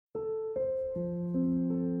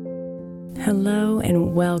Hello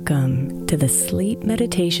and welcome to the Sleep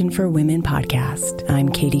Meditation for Women podcast. I'm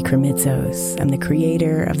Katie Kremitzos. I'm the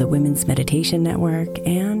creator of the Women's Meditation Network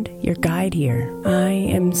and your guide here. I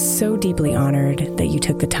am so deeply honored that you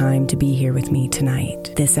took the time to be here with me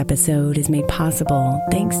tonight. This episode is made possible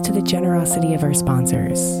thanks to the generosity of our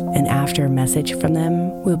sponsors. And after a message from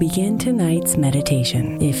them, we'll begin tonight's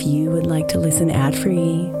meditation. If you would like to listen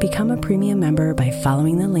ad-free, become a premium member by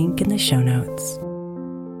following the link in the show notes.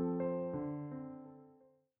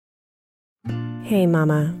 Hey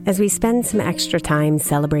Mama, as we spend some extra time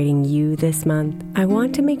celebrating you this month, I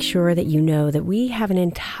want to make sure that you know that we have an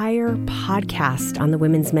entire podcast on the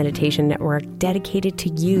Women's Meditation Network dedicated to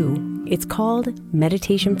you. It's called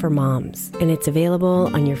Meditation for Moms, and it's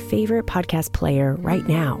available on your favorite podcast player right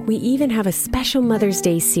now. We even have a special Mother's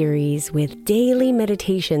Day series with daily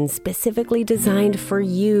meditations specifically designed for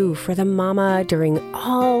you, for the mama, during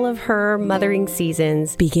all of her mothering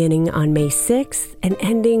seasons, beginning on May 6th and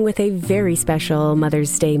ending with a very special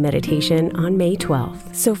Mother's Day meditation on May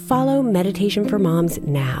 12th. So follow Meditation for Moms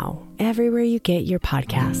now, everywhere you get your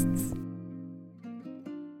podcasts.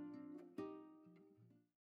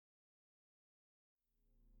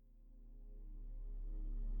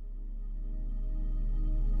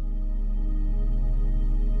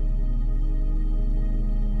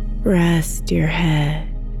 Rest your head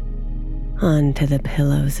onto the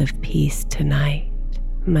pillows of peace tonight,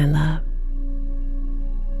 my love.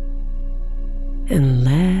 And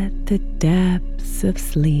let the depths of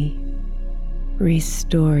sleep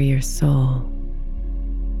restore your soul.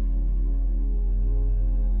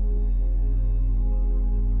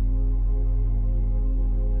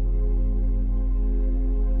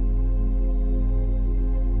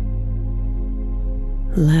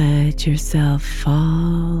 Let yourself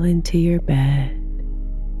fall into your bed,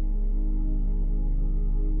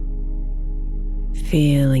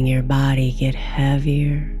 feeling your body get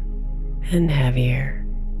heavier and heavier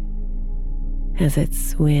as it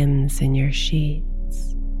swims in your sheets.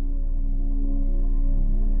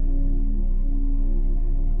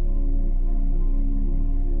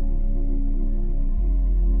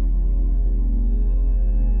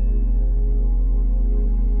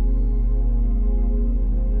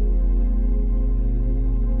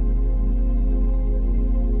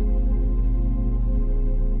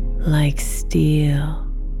 Like steel,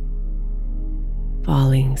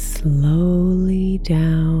 falling slowly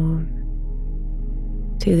down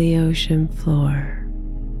to the ocean floor.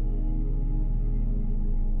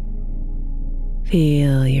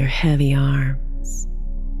 Feel your heavy arms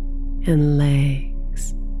and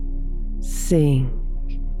legs sink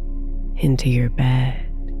into your bed.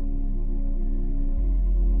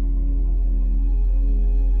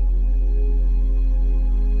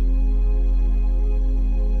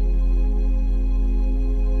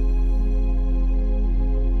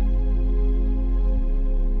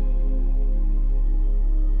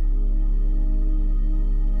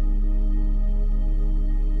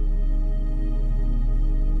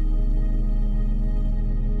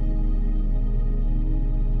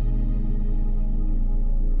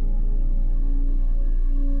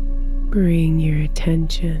 Bring your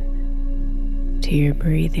attention to your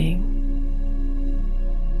breathing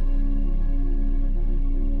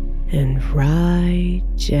and ride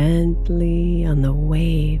gently on the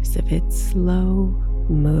waves of its slow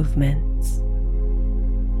movements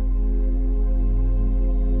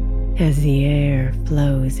as the air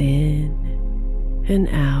flows in and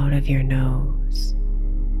out of your nose.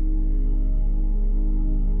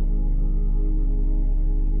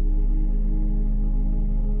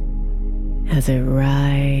 As it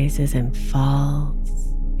rises and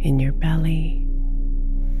falls in your belly.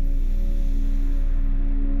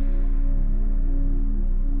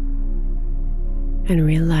 And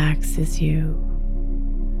relaxes you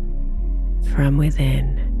from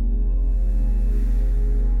within.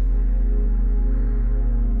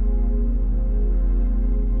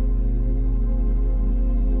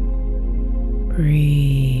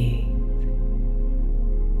 Breathe.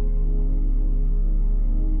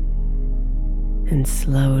 And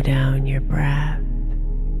slow down your breath.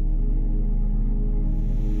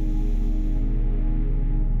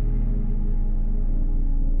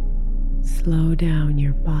 Slow down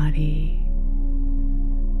your body.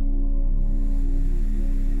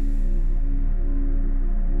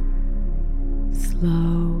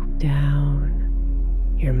 Slow down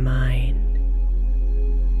your mind.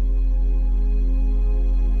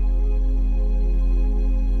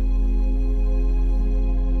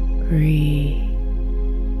 Breathe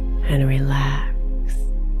and relax.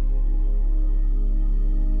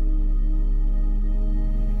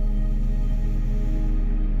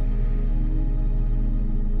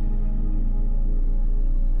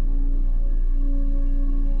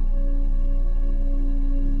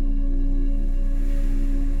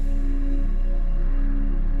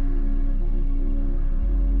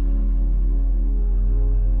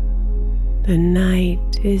 The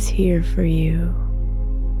night is here for you,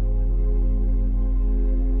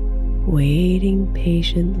 waiting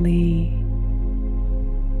patiently,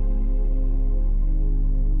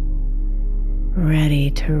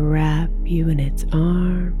 ready to wrap you in its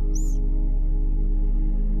arms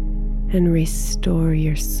and restore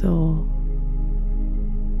your soul.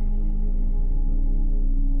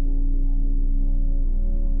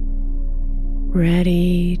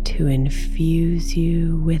 Ready to infuse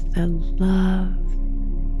you with the love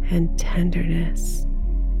and tenderness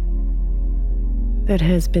that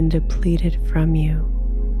has been depleted from you.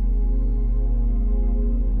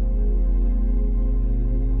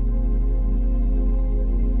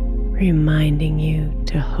 Reminding you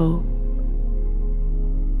to hope,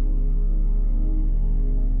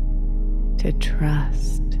 to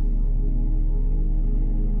trust,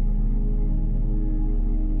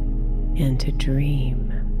 and to dream.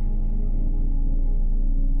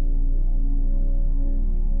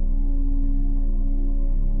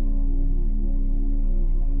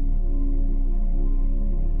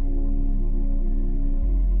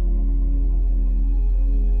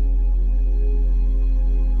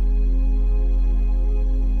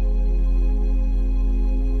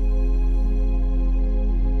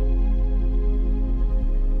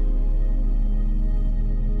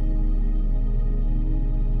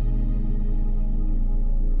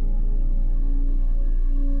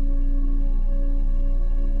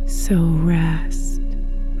 So rest,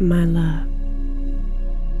 my love,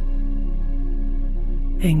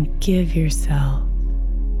 and give yourself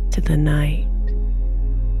to the night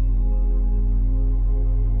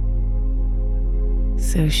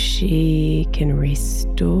so she can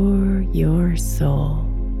restore your soul.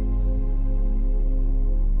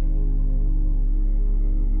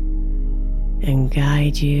 And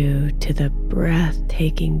guide you to the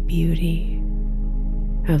breathtaking beauty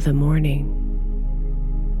of the morning.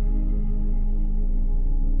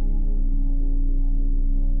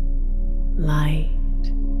 Light,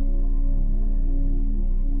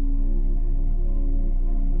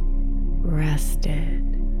 rested,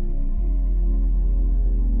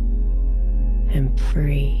 and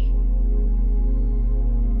free.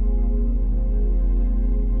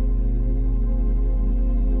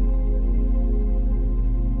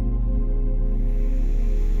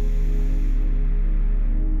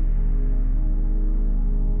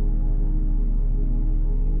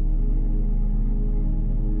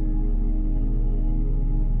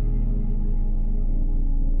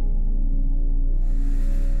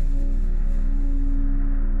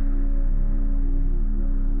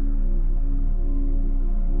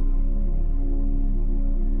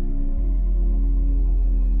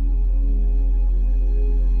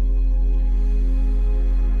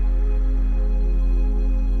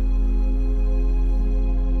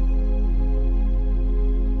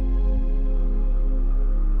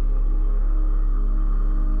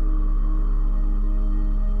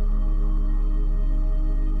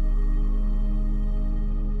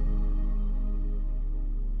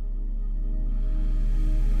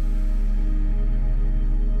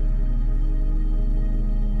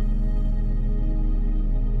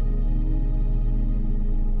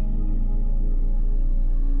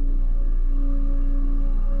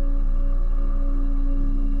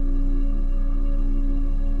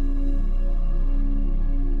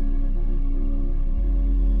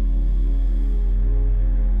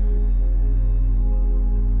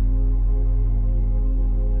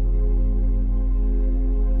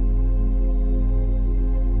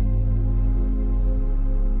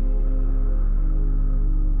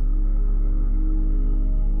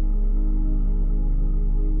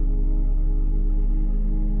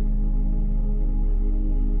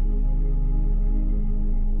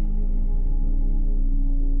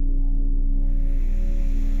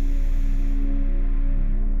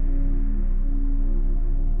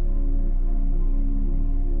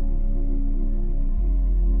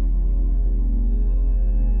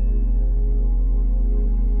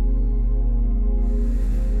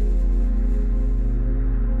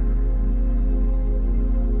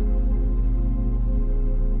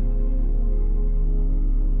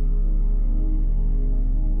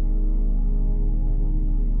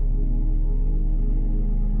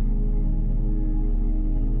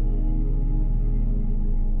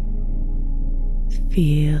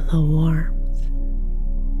 Feel a warmth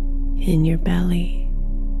in your belly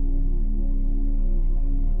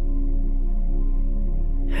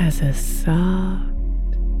as a soft,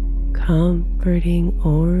 comforting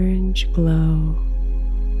orange glow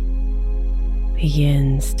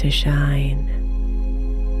begins to shine.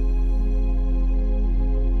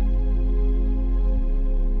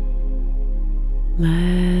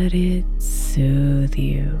 Let it soothe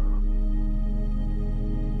you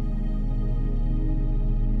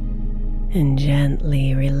and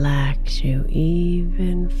gently relax you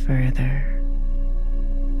even further.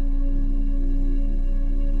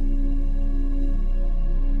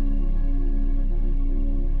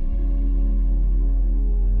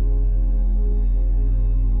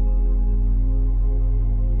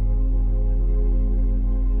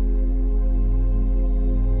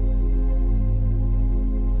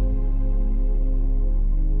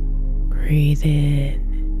 Breathe in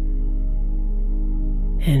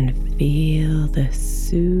and feel the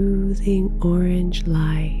soothing orange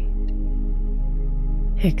light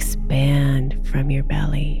expand from your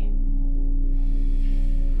belly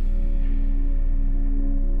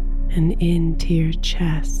and into your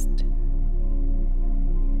chest,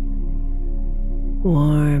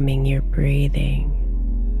 warming your breathing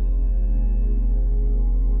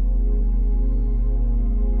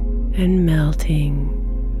and melting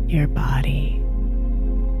your body.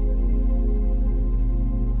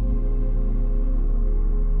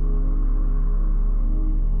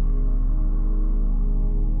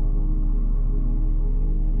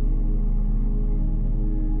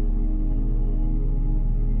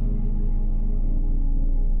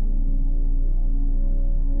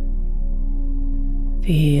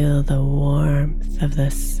 Feel the warmth of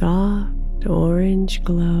the soft orange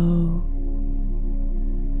glow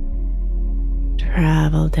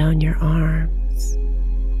travel down your arms,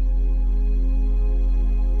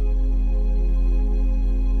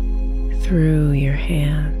 through your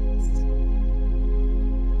hands,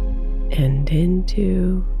 and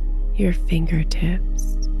into your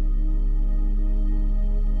fingertips.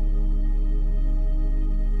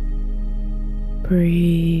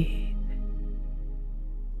 Breathe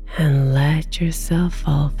and let yourself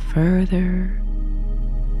fall further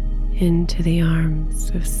into the arms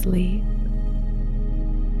of sleep.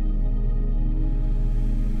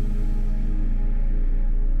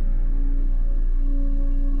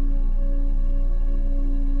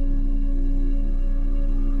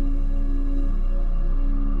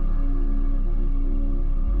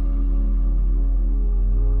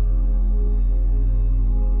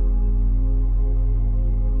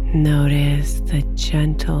 Notice the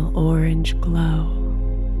gentle orange glow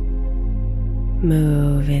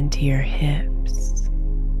move into your hips,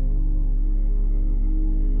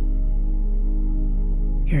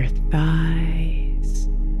 your thighs,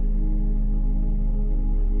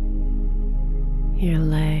 your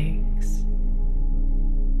legs,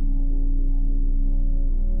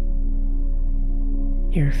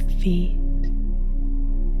 your feet,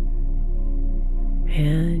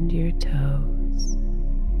 and your toes.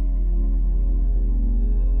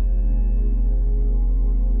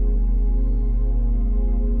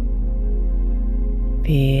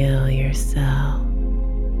 Feel yourself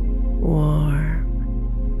warm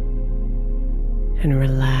and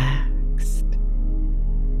relaxed.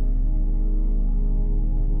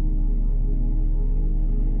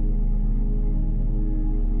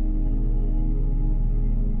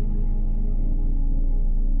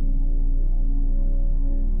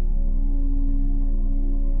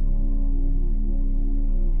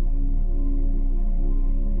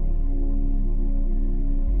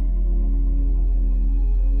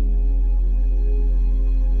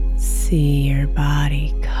 See your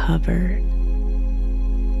body covered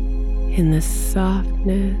in the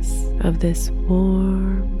softness of this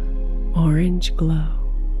warm orange glow,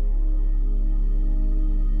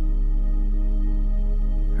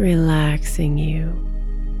 relaxing you,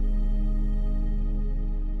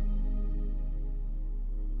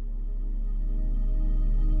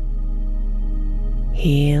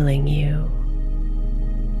 healing you,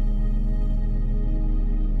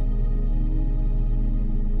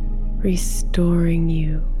 restoring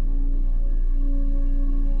you.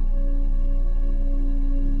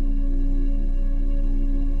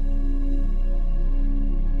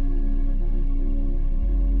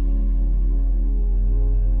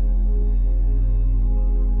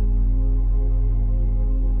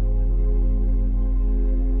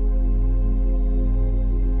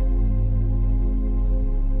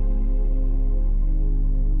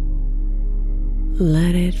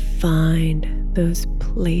 Let it find those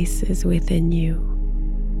places within you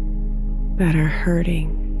that are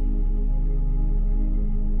hurting,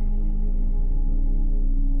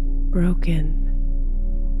 broken,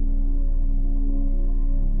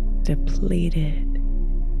 depleted,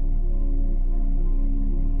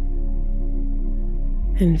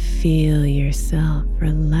 and feel yourself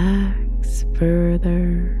relax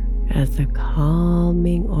further as the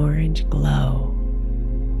calming orange glow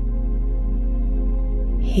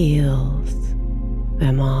heals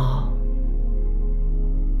them all.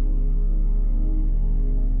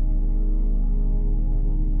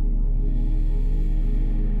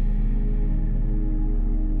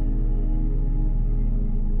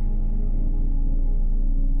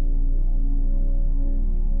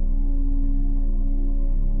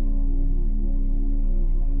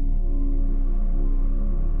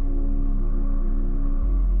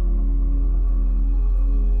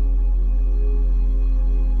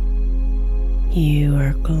 You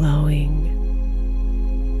are glowing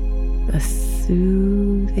a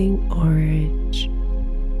soothing orange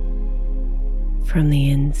from the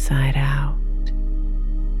inside out.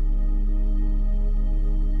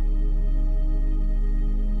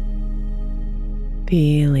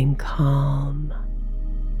 Feeling calm,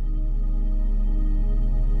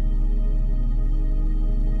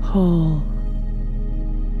 whole,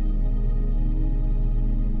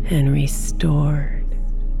 and restored.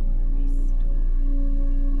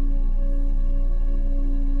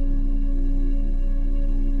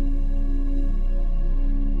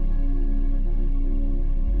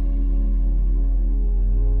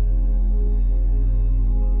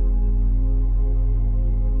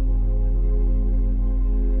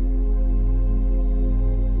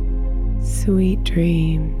 Sweet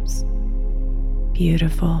dreams,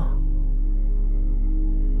 beautiful.